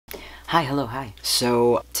Hi, hello, hi.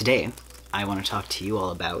 So today I want to talk to you all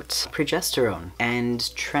about progesterone and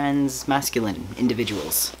transmasculine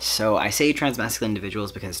individuals. So I say transmasculine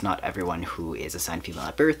individuals because not everyone who is assigned female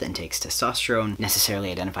at birth and takes testosterone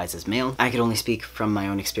necessarily identifies as male. I could only speak from my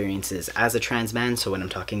own experiences as a trans man, so when I'm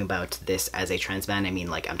talking about this as a trans man, I mean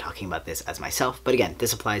like I'm talking about this as myself. But again,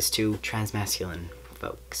 this applies to transmasculine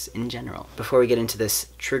folks in general. Before we get into this,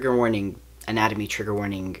 trigger warning, anatomy, trigger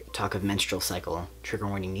warning, talk of menstrual cycle, trigger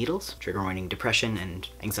warning needles, trigger warning depression and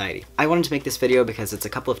anxiety. I wanted to make this video because it's a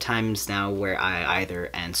couple of times now where I either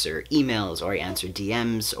answer emails or I answer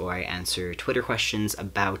DMs or I answer Twitter questions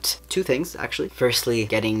about two things actually. Firstly,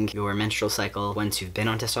 getting your menstrual cycle once you've been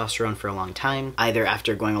on testosterone for a long time, either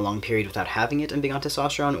after going a long period without having it and being on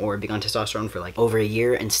testosterone, or being on testosterone for like over a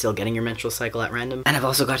year and still getting your menstrual cycle at random. And I've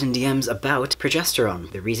also gotten DMs about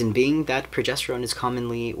progesterone. The reason being that progesterone is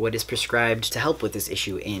commonly what is prescribed to help with this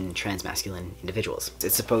issue in transmasculine individuals.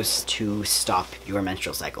 It's supposed to stop your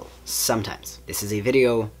menstrual cycle sometimes. This is a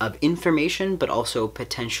video of information, but also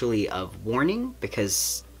potentially of warning,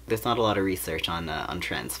 because there's not a lot of research on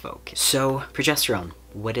trans folk. So, progesterone.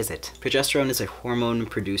 What is it? Progesterone is a hormone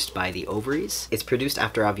produced by the ovaries. It's produced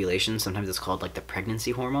after ovulation. Sometimes it's called like the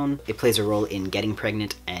pregnancy hormone. It plays a role in getting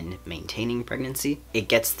pregnant and maintaining pregnancy. It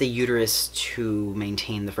gets the uterus to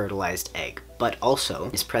maintain the fertilized egg, but also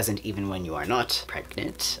is present even when you are not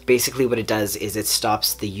pregnant. Basically what it does is it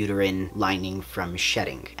stops the uterine lining from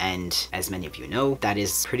shedding. And as many of you know, that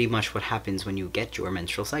is pretty much what happens when you get your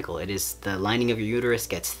menstrual cycle. It is the lining of your uterus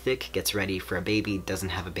gets thick, gets ready for a baby, doesn't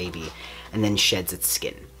have a baby, and then sheds its skin.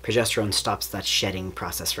 Progesterone stops that shedding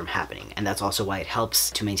process from happening, and that's also why it helps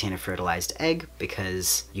to maintain a fertilized egg,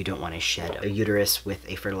 because you don't want to shed a uterus with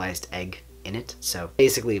a fertilized egg in it. So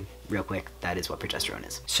basically, real quick, that is what progesterone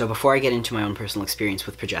is. So before I get into my own personal experience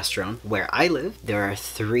with progesterone, where I live, there are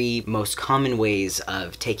three most common ways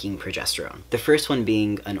of taking progesterone. The first one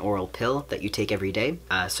being an oral pill that you take every day.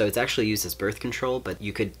 So it's actually used as birth control, but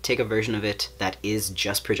you could take a version of it that is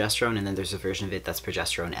just progesterone, and then there's a version of it that's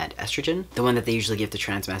progesterone and estrogen. The one that they usually give to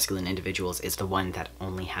transmasculine individuals is the one that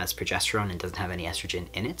only has progesterone and doesn't have any estrogen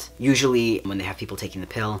in it. Usually when they have people taking the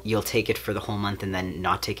pill, you'll take it for the whole month and then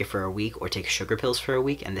not take it for a week, or take sugar pills for a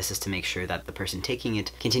week, and this is to make sure that the person taking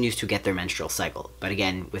it continues to get their menstrual cycle. But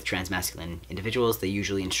again, with transmasculine individuals, they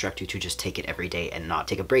usually instruct you to just take it every day and not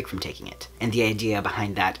take a break from taking it. And the idea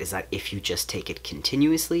behind that is that if you just take it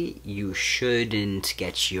continuously, you shouldn't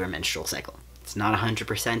get your menstrual cycle. It's not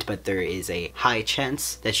 100%, but there is a high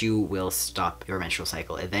chance that you will stop your menstrual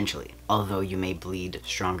cycle eventually, although you may bleed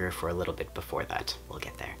stronger for a little bit before that. We'll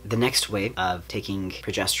get there. The next way of taking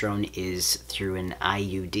progesterone is through an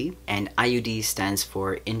IUD, and IUD stands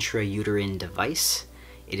for intrauterine device.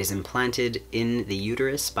 It is implanted in the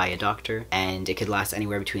uterus by a doctor, and it could last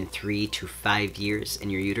anywhere between 3 to 5 years in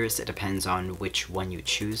your uterus. It depends on which one you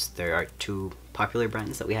choose. There are two popular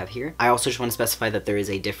brands that we have here. I also just want to specify that there is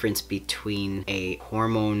a difference between a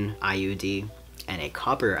hormone IUD and a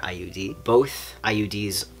copper IUD. Both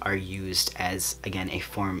IUDs are used as, again, a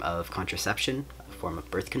form of contraception, form of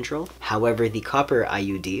birth control. However, the copper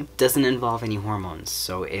IUD doesn't involve any hormones.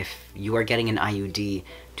 So if you are getting an IUD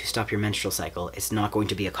to stop your menstrual cycle, it's not going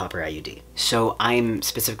to be a copper IUD. So I'm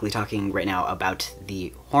specifically talking right now about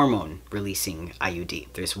the hormone releasing IUD.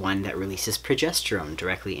 There's one that releases progesterone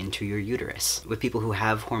directly into your uterus. With people who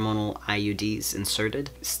have hormonal IUDs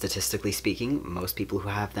inserted, statistically speaking, most people who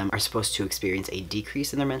have them are supposed to experience a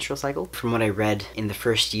decrease in their menstrual cycle. From what I read, in the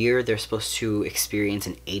first year, they're supposed to experience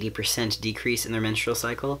an 80% decrease in their menstrual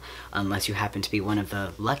cycle, unless you happen to be one of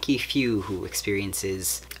the lucky few who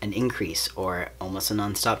experiences an increase or almost a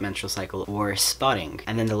non-stop menstrual cycle or spotting.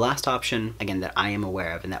 And then the last option, again, that I am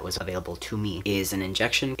aware of and that was available to me, is an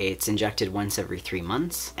injection. It's injected once every 3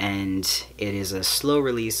 months, and it is a slow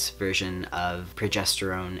release version of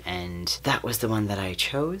progesterone, and that was the one that I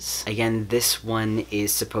chose. Again, this one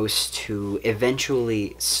is supposed to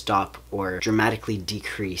eventually stop or dramatically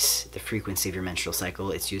decrease the frequency of your menstrual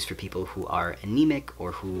cycle. It's used for people who are anemic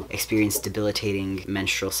or who experience debilitating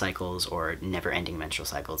menstrual cycles or never-ending menstrual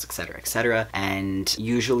cycles, etc., etc. And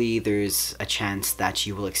usually there's a chance that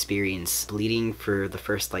you will experience bleeding for the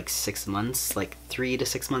first like 6 months, like 3 to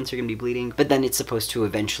 6 months you're gonna be bleeding, but then it's supposed to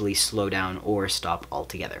eventually slow down or stop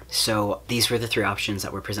altogether. So these were the three options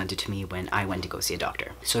that were presented to me when I went to go see a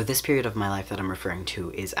doctor. So this period of my life that I'm referring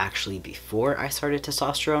to is actually before I started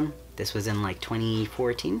testosterone. This was in like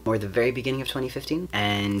 2014 or the very beginning of 2015,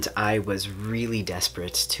 and I was really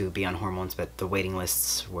desperate to be on hormones, but the waiting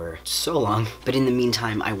lists were so long. But in the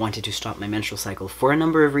meantime, I wanted to stop my menstrual cycle for a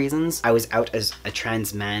number of reasons. I was out as a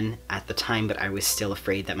trans man at the time, but I was still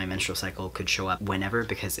afraid that my menstrual cycle could show up whenever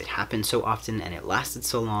because it happened so often and it lasted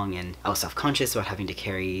so long, and I was self-conscious about having to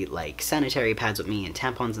carry like sanitary pads with me and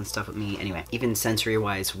tampons and stuff with me. Anyway, even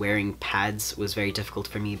sensory-wise, wearing pads was very difficult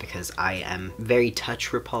for me because I am very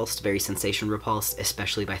touch repulsed, very sensation repulsed,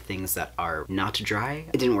 especially by things that are not dry.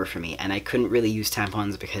 It didn't work for me, and I couldn't really use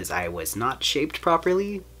tampons because I was not shaped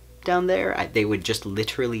properly down there. They would just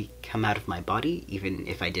literally come out of my body. Even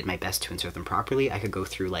if I did my best to insert them properly, I could go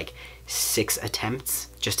through like 6 attempts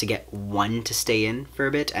just to get one to stay in for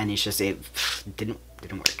a bit, and it's just, it didn't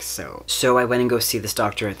work. So I went and go see this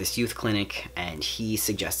doctor at this youth clinic, and he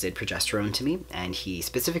suggested progesterone to me, and he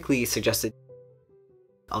specifically suggested,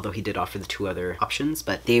 although he did offer the 2 other options,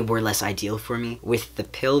 but they were less ideal for me. With the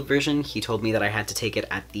pill version, he told me that I had to take it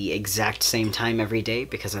at the exact same time every day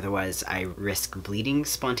because otherwise I risk bleeding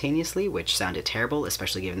spontaneously, which sounded terrible,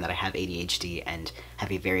 especially given that I have ADHD and have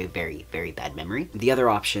a very, very, very bad memory. The other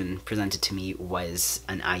option presented to me was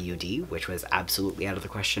an IUD, which was absolutely out of the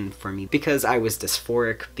question for me because I was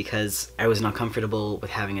dysphoric, because I was not comfortable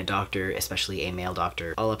with having a doctor, especially a male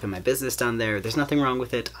doctor, all up in my business down there. There's nothing wrong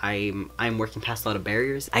with it. I'm working past a lot of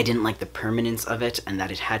barriers. I didn't like the permanence of it and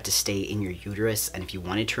that it had to stay in your uterus, and if you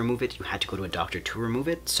wanted to remove it, you had to go to a doctor to remove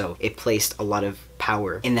it. So it placed a lot of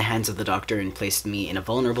power in the hands of the doctor and placed me in a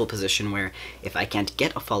vulnerable position where if I can't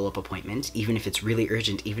get a follow-up appointment, even if it's really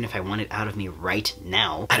urgent, even if I want it out of me right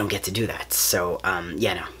now, I don't get to do that. So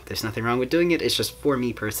yeah, no, there's nothing wrong with doing it. It's just, for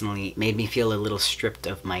me personally, it made me feel a little stripped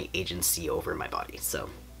of my agency over my body. So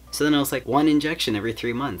then I was like, 1 injection every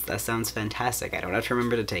 3 months. That sounds fantastic. I don't have to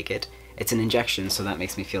remember to take it. It's an injection, so that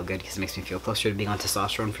makes me feel good because it makes me feel closer to being on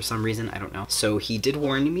testosterone for some reason. I don't know. So he did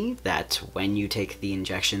warn me that when you take the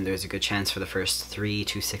injection, there's a good chance for the first 3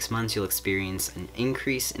 to 6 months you'll experience an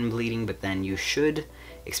increase in bleeding, but then you should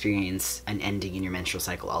experience an ending in your menstrual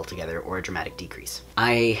cycle altogether, or a dramatic decrease.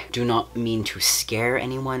 I do not mean to scare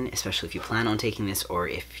anyone, especially if you plan on taking this or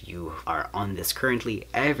if you are on this currently.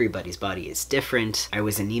 Everybody's body is different. I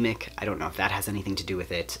was anemic. I don't know if that has anything to do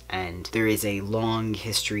with it, and there is a long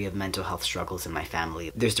history of mental health struggles in my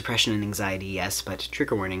family. There's depression and anxiety, yes, but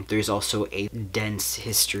trigger warning, there's also a dense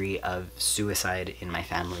history of suicide in my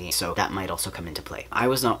family, so that might also come into play. I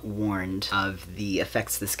was not warned of the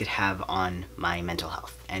effects this could have on my mental health,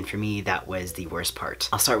 and for me that was the worst part.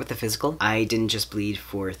 I'll start with the physical. I didn't just bleed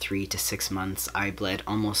for 3 to 6 months. I bled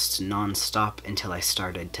almost non-stop until I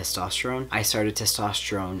started testosterone. I started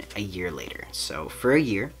testosterone a year later, so for a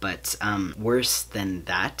year. But worse than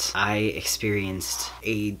that, I experienced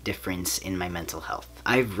a difference in my mental health.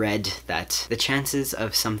 I've read that the chances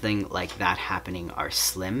of something like that happening are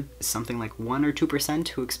slim. Something like 1 or 2%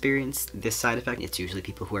 who experience this side effect. It's usually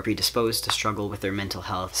people who are predisposed to struggle with their mental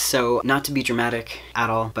health. So not to be dramatic at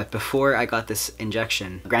all, but before I got this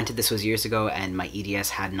injection, granted this was years ago and my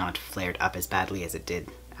EDS had not flared up as badly as it did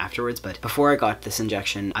afterwards, but before I got this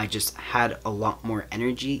injection, I just had a lot more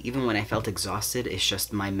energy. Even when I felt exhausted, it's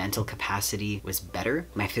just my mental capacity was better.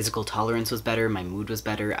 My physical tolerance was better. My mood was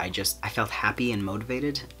better. I felt happy and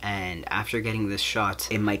motivated. And after getting this shot,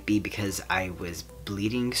 it might be because I was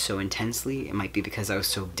bleeding so intensely. It might be because I was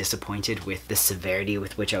so disappointed with the severity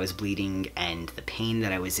with which I was bleeding and the pain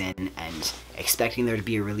that I was in, and expecting there to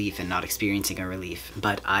be a relief and not experiencing a relief.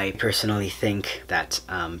 But I personally think that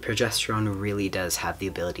progesterone really does have the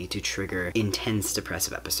ability to trigger intense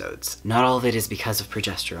depressive episodes. Not all of it is because of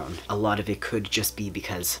progesterone. A lot of it could just be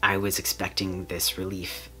because I was expecting this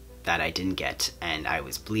relief that I didn't get, and I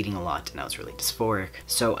was bleeding a lot and I was really dysphoric.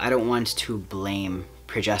 So I don't want to blame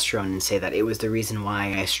progesterone and say that it was the reason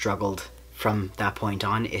why I struggled from that point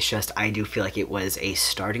on. It's just, I do feel like it was a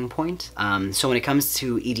starting point. So when it comes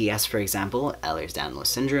to EDS, for example, Ehlers-Danlos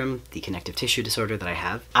syndrome, the connective tissue disorder that I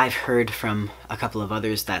have, I've heard from a couple of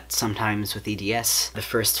others that sometimes with EDS, the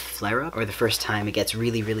first flare-up or the first time it gets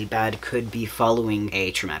really, really bad could be following a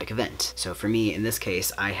traumatic event. So for me, in this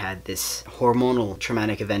case, I had this hormonal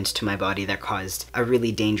traumatic event to my body that caused a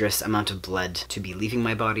really dangerous amount of blood to be leaving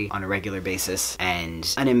my body on a regular basis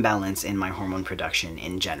and an imbalance in my hormone production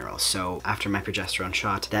in general. So after my progesterone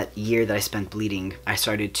shot, that year that I spent bleeding, I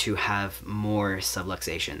started to have more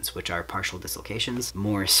subluxations, which are partial dislocations,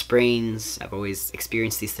 more sprains. I've always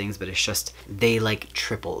experienced these things, but it's just, they like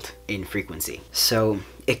tripled in frequency. So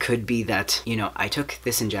It could be that, you know, I took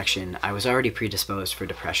this injection, I was already predisposed for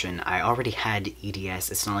depression, I already had EDS.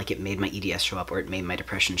 It's not like it made my EDS show up or it made my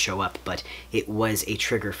depression show up, but it was a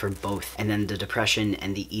trigger for both. And then the depression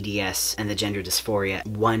and the EDS and the gender dysphoria,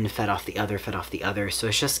 one fed off the other, so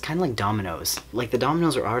it's just kind of like dominoes. Like the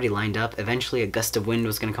dominoes were already lined up. Eventually a gust of wind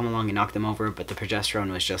was gonna come along and knock them over, but the progesterone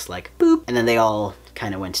was just like boop, and then they all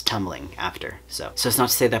kind of went tumbling after. So it's not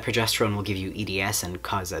to say that progesterone will give you EDS and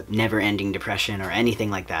cause a never-ending depression or anything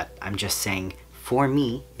like that. I'm just saying, for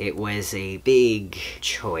me, it was a big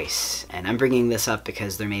choice. And I'm bringing this up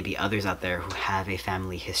because there may be others out there who have a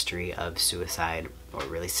family history of suicide or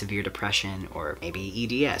really severe depression or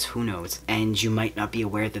maybe EDS, who knows? And you might not be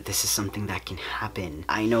aware that this is something that can happen.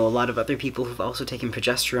 I know a lot of other people who've also taken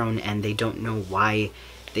progesterone and they don't know why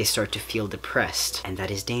they start to feel depressed, and that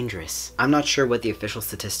is dangerous. I'm not sure what the official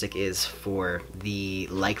statistic is for the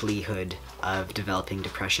likelihood of developing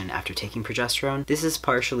depression after taking progesterone. This is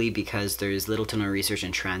partially because there's little to no research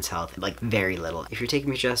in trans health, like very little. If you're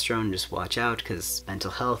taking progesterone, just watch out because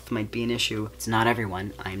mental health might be an issue. It's not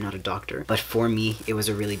everyone, I'm not a doctor, but for me, it was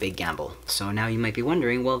a really big gamble. So now you might be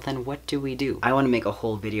wondering, well then what do we do? I want to make a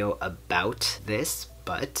whole video about this,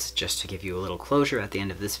 but just to give you a little closure at the end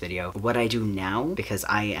of this video, what I do now, because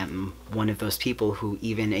I am one of those people who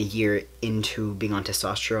even a year into being on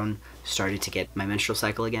testosterone started to get my menstrual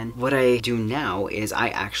cycle again. What I do now is I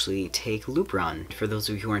actually take Lupron. For those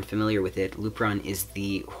of you who aren't familiar with it, Lupron is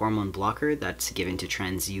the hormone blocker that's given to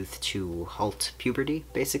trans youth to halt puberty,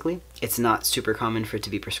 basically. It's not super common for it to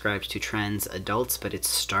be prescribed to trans adults, but it's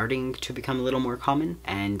starting to become a little more common.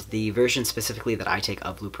 And the version specifically that I take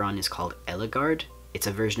of Lupron is called Eligard. It's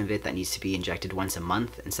a version of it that needs to be injected once a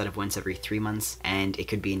month instead of once every 3 months, and it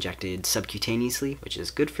could be injected subcutaneously, which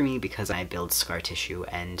is good for me because I build scar tissue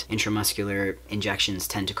and intramuscular injections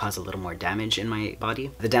tend to cause a little more damage in my body.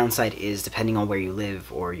 The downside is, depending on where you live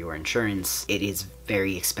or your insurance, it is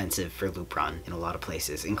very expensive for Lupron in a lot of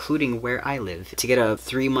places, including where I live. To get a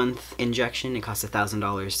 3-month injection, it costs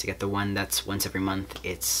 $1,000. To get the one that's once every month,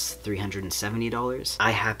 it's $370.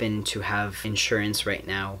 I happen to have insurance right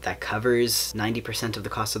now that covers 90% of the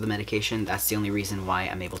cost of the medication. That's the only reason why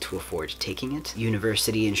I'm able to afford taking it.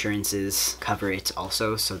 University insurances cover it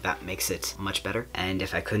also, so that makes it much better. And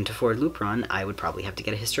if I couldn't afford Lupron, I would probably have to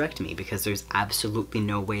get a hysterectomy because there's absolutely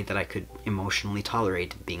no way that I could emotionally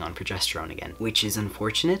tolerate being on progesterone again, which is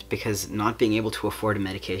unfortunate because not being able to afford a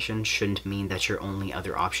medication shouldn't mean that your only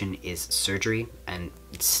other option is surgery and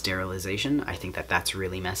sterilization. I think that that's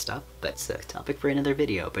really messed up, but it's a topic for another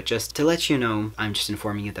video. But just to let you know, I'm just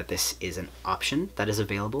informing you that this is an option that is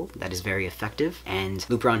available, that is very effective, and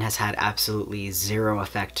Lupron has had absolutely zero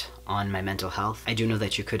effect on my mental health. I do know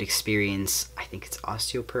that you could experience, I think it's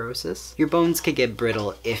osteoporosis. Your bones could get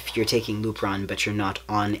brittle if you're taking Lupron, but you're not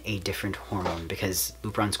on a different hormone, because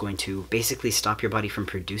Lupron's going to basically stop your body from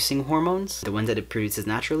producing hormones, the ones that it produces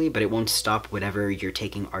naturally, but it won't stop whatever you're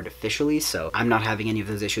taking artificially. So I'm not having any of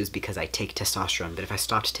those issues because I take testosterone, but if I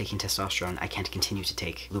stopped taking testosterone, I can't continue to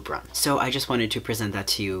take Lupron. So I just wanted to present that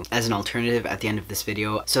to you as an alternative at the end of this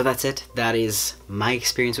video. So that's it. That is my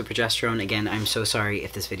experience with progesterone. Again, I'm so sorry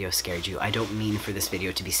if this video scared you. I don't mean for this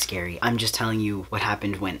video to be scary. I'm just telling you what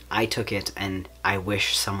happened when I took it, and I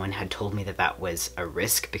wish someone had told me that that was a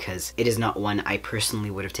risk, because it is not one I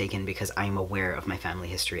personally would have taken, because I'm aware of my family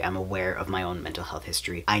history. I'm aware of my own mental health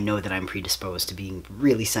history. I know that I'm predisposed to being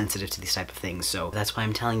really sensitive to these type of things, so that's why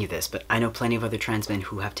I'm telling you this. But I know plenty of other trans men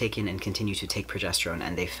who have taken and continue to take progesterone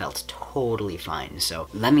and they felt totally fine. So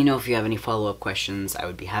let me know if you have any follow-up questions. I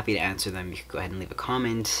would be happy to answer them. You could go ahead and leave a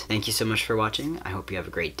comment. Thank you so much for watching. I hope you have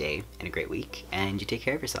a great day and a great week, and you take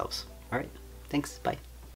care of yourselves. All right, thanks, bye.